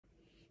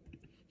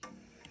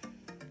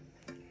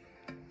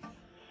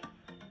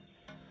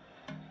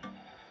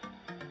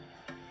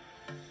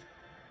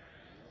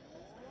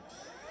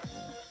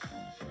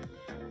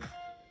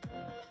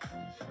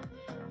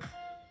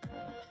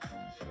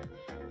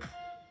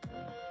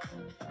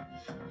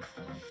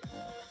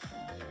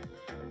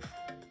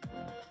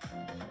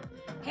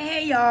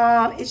Hey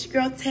y'all, it's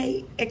your girl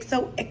Tay,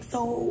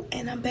 XOXO,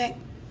 and I'm back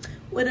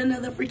with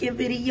another freaking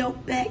video,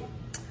 back,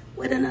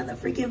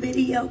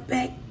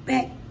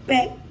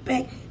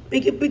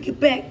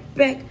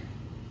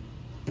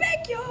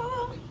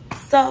 y'all.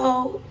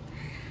 So,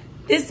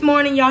 this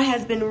morning, y'all,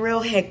 has been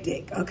real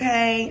hectic,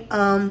 okay?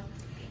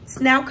 It's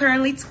now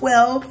currently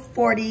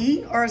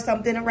 12:40 or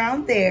something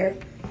around there.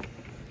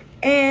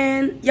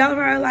 And y'all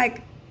are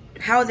like,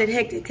 how is it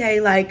hectic, Tay?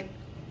 Like,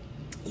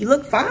 you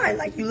look fine.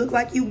 Like, you look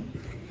like you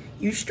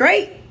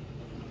straight.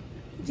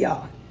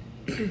 Y'all,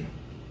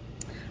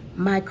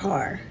 my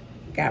car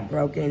got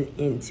broken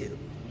into.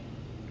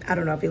 I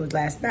don't know if it was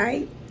last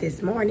night,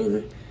 this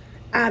morning.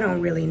 I don't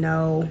really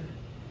know.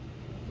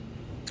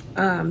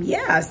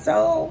 Yeah,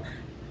 so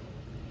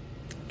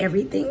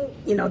everything,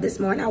 you know, this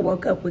morning I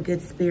woke up with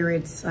good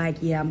spirits. Like,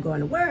 yeah, I'm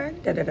going to work,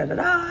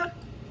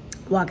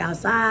 Walk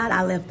outside.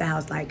 I left the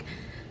house like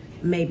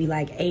maybe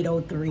like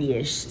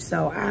 8:03-ish.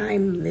 So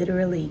I'm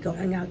literally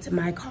going out to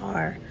my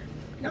car.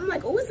 And I'm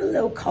like, oh, it's a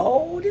little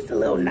cold. It's a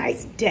little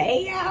nice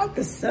day out.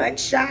 The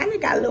sun's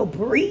shining. Got a little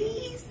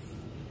breeze.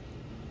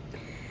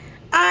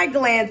 I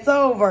glance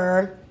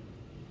over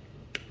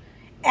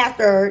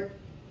after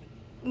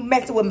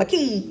messing with my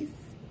keys.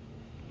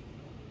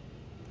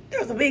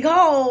 There's a big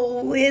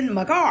hole in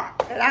my car.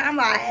 And I'm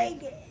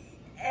like,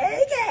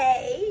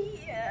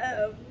 okay,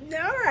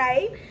 all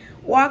right.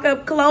 Walk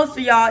up closer,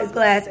 y'all. It's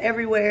glass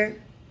everywhere.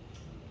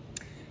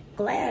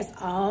 Glass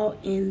all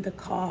in the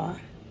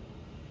car.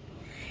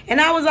 And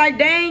I was like,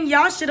 dang,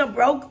 y'all should have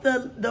broke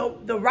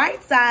the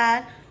right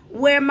side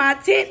where my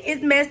tent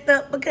is messed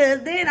up,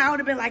 because then I would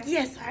have been like,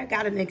 yes, I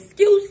got an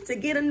excuse to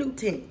get a new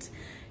tent.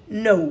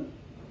 No,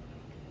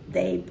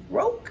 they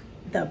broke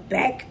the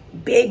back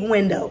big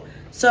window.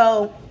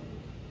 So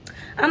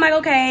I'm like,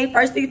 okay,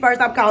 first thing first,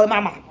 I'm calling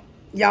my mama.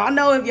 Y'all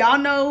know, if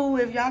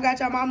y'all got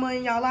your mama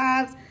in your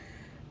lives,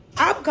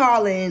 I'm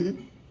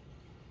calling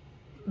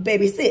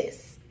baby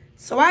sis.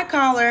 So I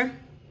call her.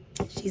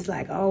 She's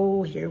like,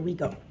 oh, here we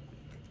go.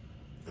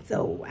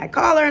 So I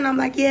call her and I'm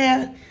like,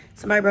 yeah,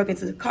 somebody broke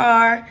into the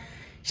car.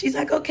 She's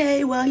like,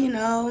 okay, well, you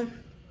know,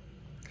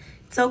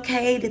 it's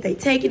okay. Did they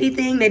take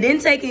anything? They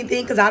didn't take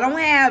anything because I don't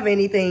have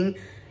anything.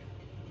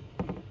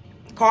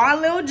 Car a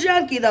little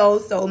junky though,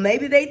 so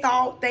maybe they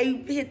thought they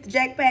hit the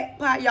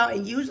jackpot, y'all.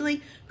 And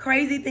usually,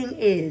 crazy thing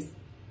is,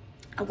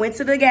 I went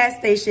to the gas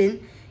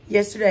station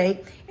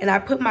yesterday and I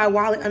put my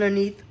wallet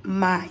underneath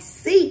my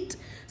seat.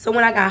 So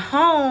when I got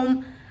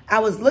home, I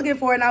was looking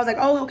for it and I was like,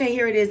 oh, okay,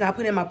 here it is. And I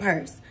put it in my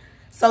purse.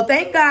 So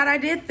thank God I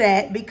did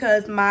that,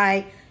 because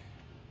my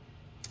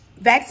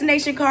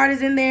vaccination card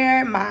is in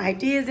there, my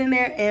ID is in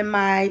there, and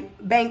my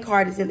bank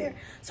card is in there.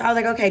 So I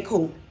was like, okay,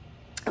 cool.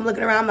 I'm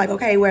looking around, I'm like,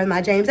 okay, where's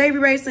my James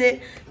Avery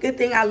bracelet? Good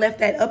thing I left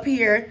that up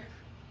here.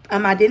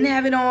 I didn't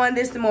have it on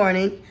this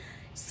morning.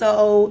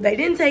 So they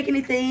didn't take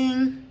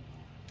anything,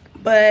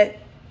 but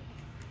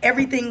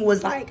everything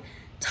was like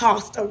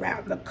tossed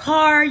around the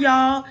car,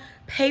 y'all.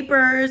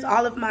 Papers,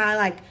 all of my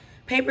like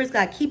papers,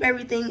 gotta keep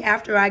everything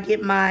after I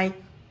get my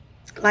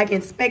like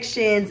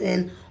inspections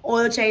and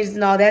oil changes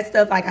and all that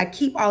stuff. Like, I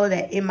keep all of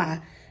that in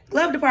my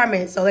glove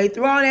department. So they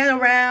threw all that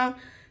around,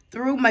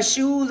 threw my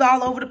shoes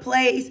all over the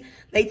place.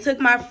 They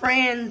took my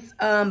friend's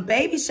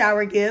baby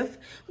shower gift,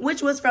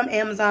 which was from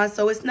Amazon.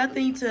 So it's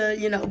nothing to,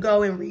 you know,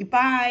 go and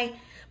rebuy,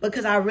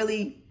 because I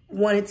really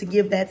wanted to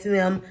give that to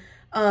them.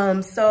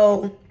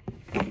 So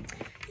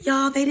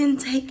y'all, they didn't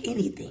take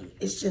anything.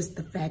 It's just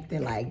the fact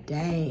that, like,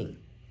 dang.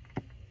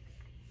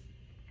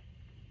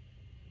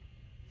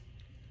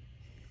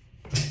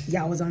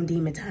 Y'all was on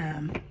demon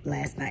time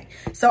last night.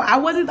 So I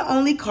wasn't the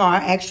only car,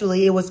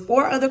 actually. It was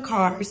 4 other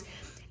cars.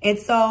 And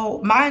so,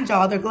 mind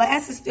y'all, their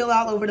glass is still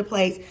all over the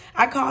place.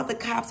 I called the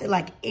cops at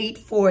like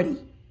 8:40.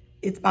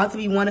 It's about to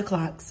be 1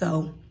 o'clock.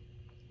 So,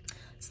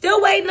 still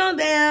waiting on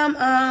them.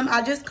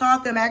 I just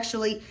called them,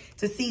 actually,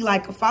 to see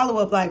like a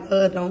follow-up. Like,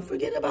 don't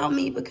forget about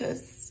me,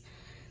 because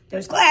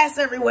there's glass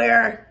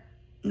everywhere.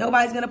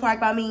 Nobody's going to park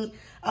by me.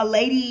 A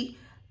lady,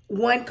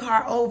 one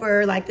car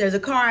over, like there's a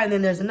car and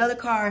then there's another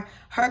car.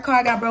 Her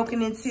car got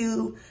broken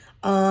into.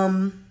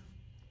 Her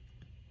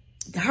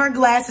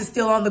glass is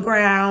still on the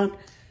ground.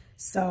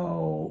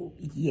 So,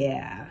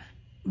 yeah.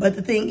 But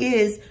the thing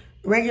is,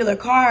 regular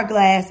car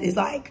glass is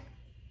like,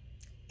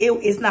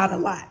 it's not a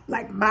lot.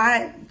 Like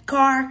my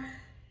car,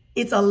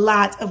 it's a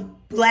lot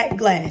of black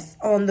glass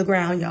on the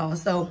ground, y'all.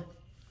 So,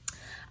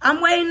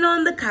 I'm waiting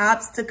on the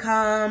cops to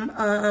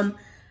come.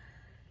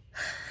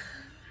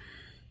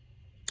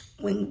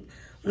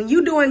 When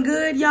you doing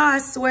good, y'all, I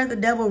swear the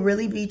devil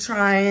really be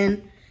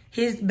trying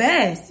his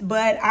best.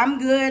 But I'm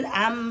good.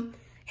 I'm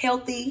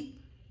healthy.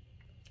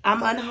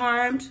 I'm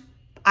unharmed.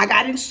 I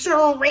got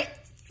insurance.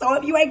 So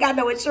if you ain't got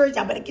no insurance,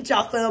 y'all better get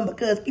y'all some,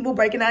 because people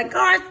breaking out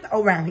cars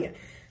around here.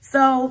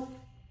 So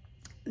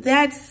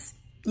that's,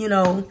 you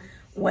know,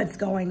 what's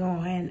going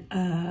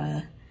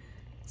on.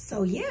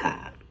 So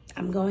yeah,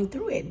 I'm going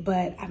through it.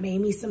 But I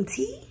made me some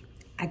tea.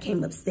 I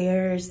came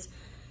upstairs,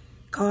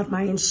 called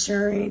my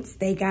insurance.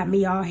 They got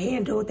me all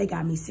handled. They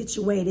got me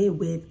situated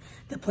with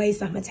the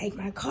place I'm gonna take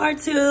my car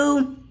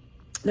to.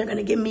 They're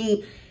gonna give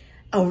me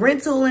a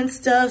rental and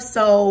stuff.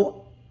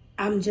 So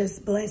I'm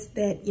just blessed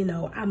that, you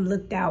know, I'm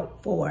looked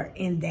out for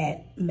in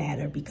that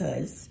matter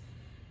because,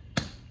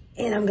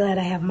 and I'm glad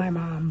I have my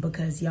mom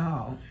because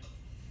y'all.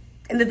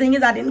 And the thing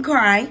is, I didn't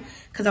cry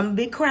because I'm a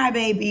big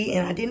crybaby,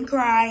 and I didn't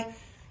cry.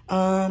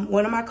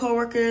 One of my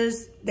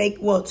coworkers,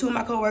 two of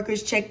my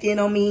coworkers checked in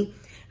on me,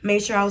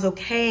 made sure I was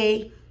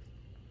okay.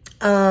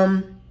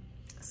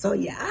 So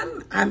yeah,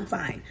 I'm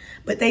fine.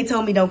 But they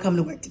told me don't come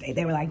to work today.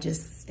 They were like,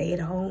 just stay at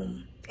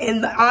home.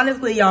 And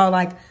honestly, y'all,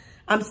 like,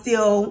 I'm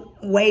still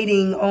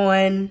waiting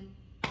on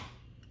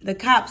the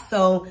cops.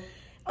 So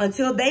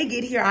until they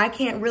get here, I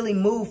can't really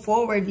move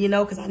forward, you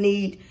know, because I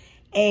need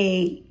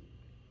a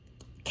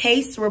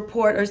case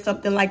report or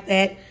something like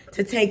that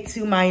to take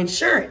to my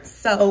insurance.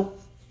 So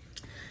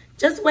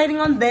just waiting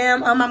on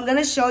them. I'm going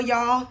to show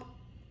y'all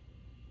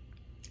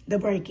the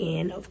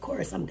break-in. Of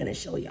course, I'm going to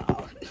show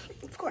y'all.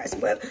 Of course.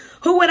 But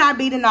who would I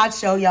be to not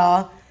show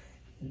y'all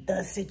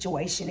the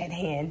situation at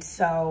hand?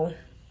 So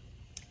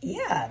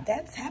yeah,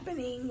 that's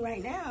happening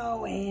right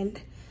now.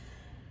 And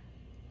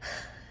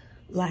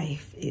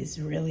life is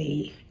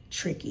really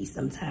tricky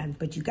sometimes,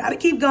 but you got to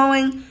keep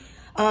going.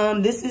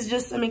 This is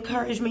just some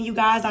encouragement, you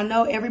guys. I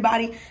know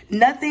everybody,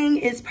 nothing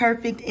is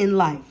perfect in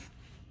life.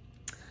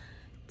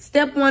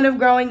 Step one of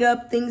growing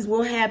up, things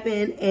will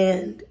happen,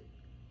 and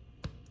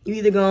you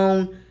either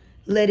gonna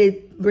let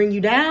it bring you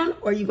down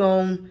or you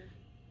gonna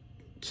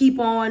keep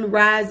on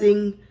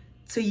rising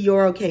to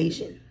your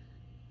occasion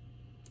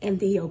and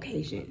the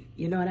occasion.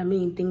 You know what I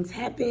mean? Things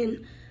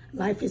happen.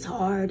 Life is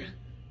hard.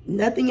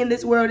 Nothing in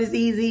this world is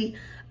easy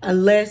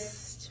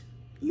unless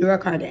you're a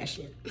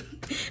Kardashian.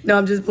 No,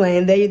 I'm just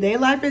playing. Their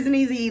life isn't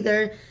easy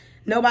either.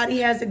 Nobody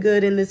has it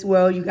good in this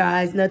world, you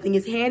guys. Nothing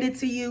is handed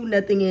to you.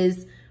 Nothing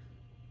is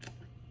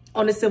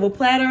on a silver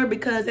platter,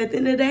 because at the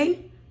end of the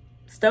day,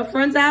 stuff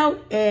runs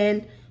out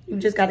and you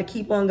just got to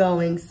keep on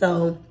going.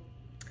 So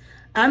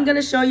I'm going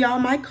to show y'all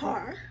my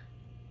car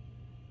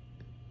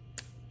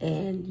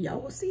and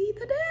y'all will see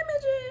the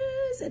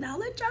damages, and I'll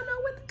let y'all know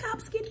when the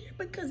cops get here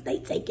because they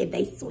take it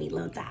they sweet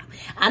little time.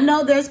 I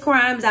know there's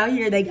crimes out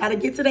here. They got to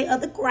get to their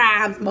other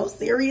crimes, most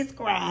serious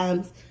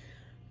crimes.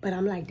 But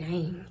I'm like,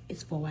 dang,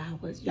 it's 4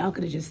 hours. Y'all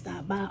could have just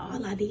stopped by.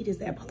 All I need is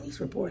that police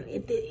report.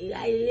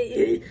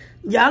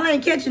 Y'all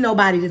ain't catching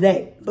nobody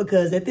today,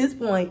 because at this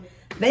point,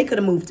 they could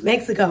have moved to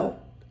Mexico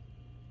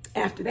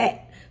after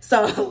that.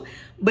 So,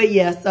 but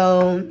yeah,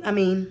 so, I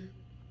mean,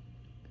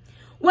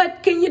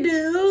 what can you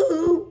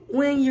do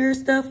when your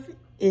stuff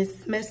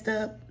is messed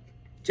up?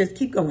 Just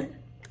keep going,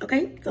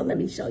 okay? So let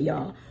me show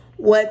y'all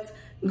what's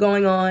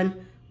going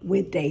on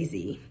with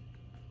Daisy.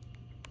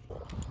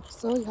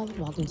 So y'all are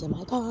walking to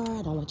my car.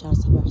 I don't want y'all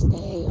to see where I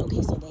stay.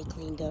 Okay, so they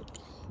cleaned up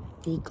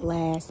the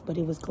glass, but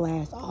it was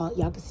glass.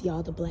 Y'all can see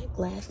all the black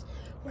glass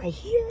right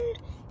here.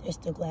 There's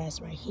still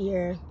glass right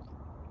here.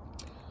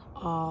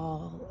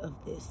 All of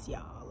this,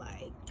 y'all,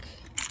 like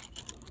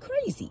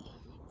crazy.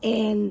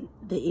 And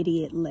the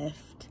idiot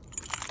left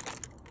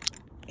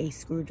a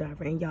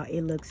screwdriver. And y'all,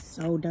 it looks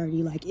so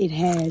dirty. Like it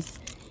has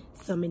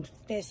some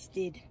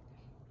infested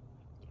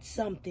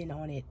something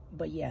on it.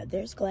 But yeah,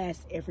 there's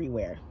glass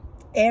everywhere.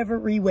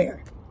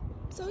 Everywhere.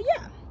 So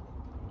yeah,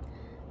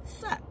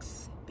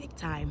 sucks big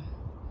time.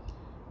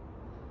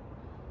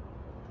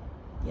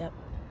 Yep.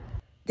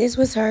 This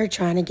was her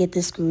trying to get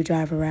the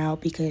screwdriver out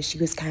because she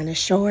was kind of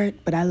short,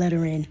 but I let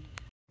her in.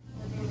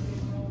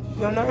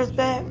 Your nerves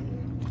bad?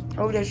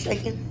 Over there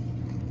shaking.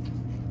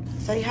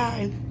 Say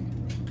hi.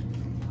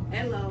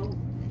 Hello.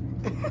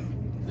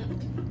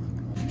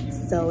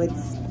 So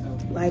it's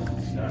like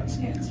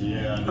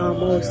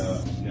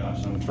almost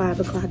 5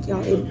 o'clock,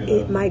 y'all.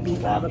 It might be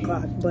 5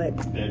 o'clock, but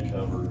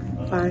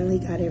finally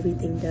got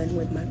everything done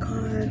with my car.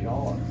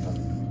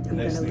 I'm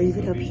gonna leave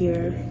it up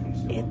here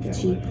at the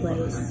Jeep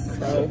place.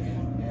 So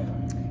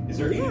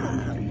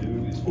yeah,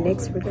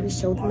 next we're gonna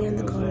show the man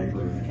the car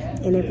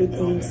and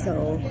everything.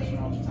 So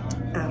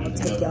I'll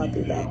take y'all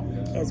through that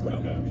as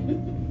well.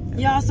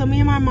 Y'all, so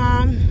me and my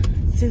mom,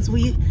 since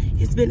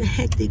it's been a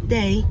hectic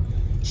day,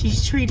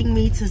 she's treating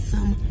me to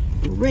some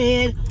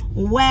red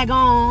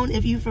wagon.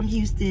 If you from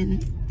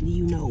Houston,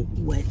 you know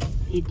what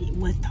we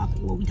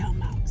talking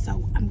about.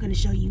 So I'm gonna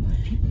show you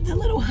the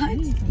little hut.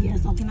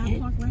 Yes, can I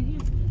park right here?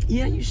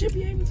 Yeah, you should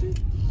be able to.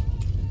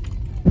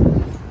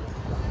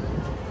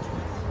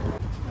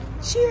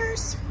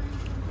 Cheers.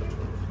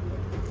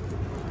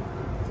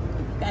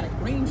 Got a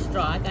green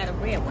straw. I got a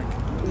red one.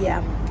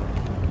 Yeah.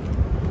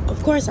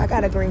 Of course, I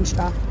got a green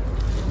straw.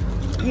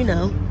 You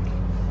know.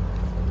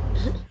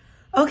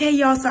 Okay,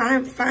 y'all, so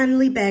I'm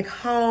finally back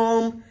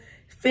home,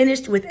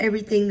 finished with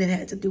everything that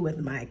had to do with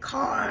my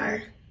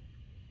car.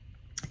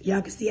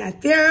 Y'all can see I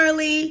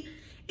thoroughly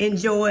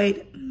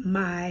enjoyed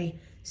my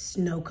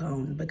snow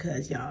cone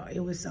because, y'all, it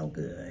was so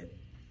good.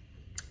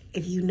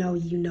 If you know,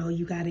 you know,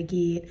 you gotta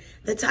get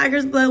the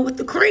tiger's blood with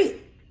the cream.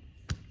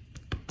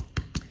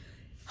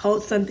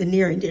 Hold something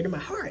near and dear to my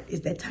heart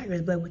is that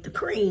tiger's blood with the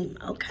cream,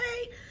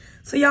 okay?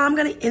 So, y'all, I'm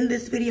gonna end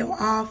this video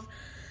off.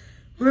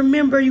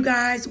 Remember, you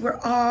guys, we're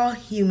all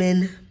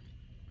human.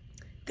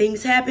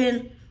 Things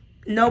happen.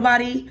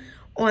 Nobody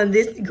on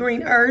this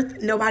green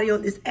earth, nobody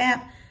on this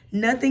app,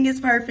 nothing is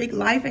perfect.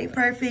 Life ain't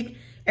perfect.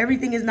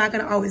 Everything is not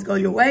going to always go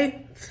your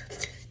way.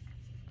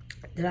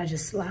 Did I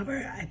just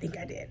slobber? I think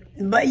I did.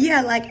 But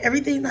yeah, like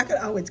everything's not going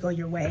to always go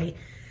your way.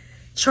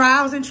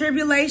 Trials and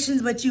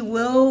tribulations, but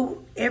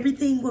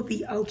everything will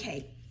be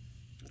okay.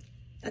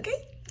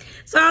 Okay?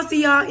 So I'll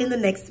see y'all in the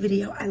next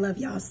video. I love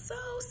y'all so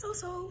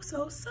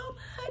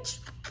much.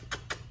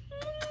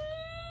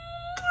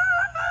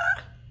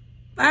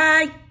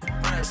 Bye.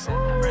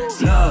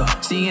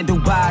 Look, she in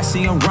Dubai,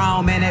 she in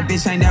Rome, man, that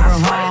bitch ain't never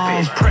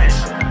home.